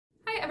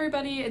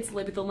everybody, it's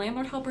Libby the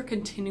Landlord Helper,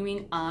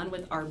 continuing on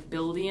with our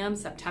Buildium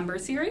September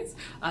series.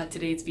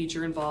 Today's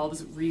feature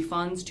involves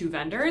refunds to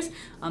vendors.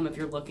 If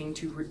you're looking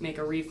to make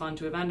a refund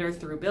to a vendor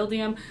through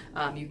Buildium,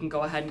 you can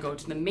go ahead and go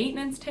to the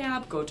maintenance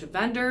tab, go to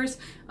vendors.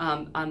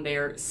 On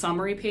their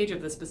summary page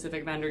of the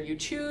specific vendor you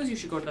choose, you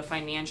should go to the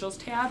financials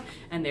tab,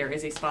 and there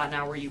is a spot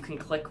now where you can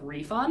click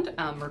refund,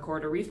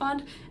 record a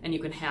refund, and you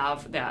can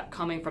have that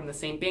coming from the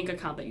same bank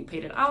account that you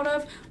paid it out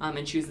of,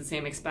 and choose the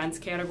same expense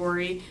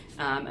category,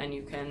 and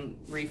you can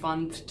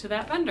refund to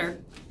that vendor.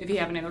 If you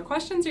have any other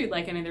questions or you'd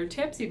like any other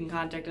tips, you can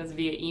contact us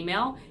via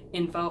email,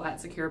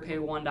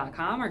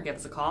 info@securepay1.com, or give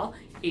us a call,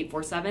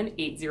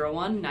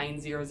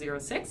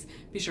 847-801-9006.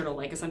 Be sure to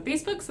like us on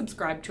Facebook,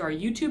 subscribe to our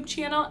YouTube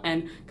channel,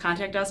 and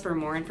contact us for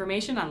more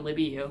information on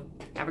Libby U.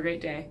 Have a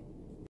great day.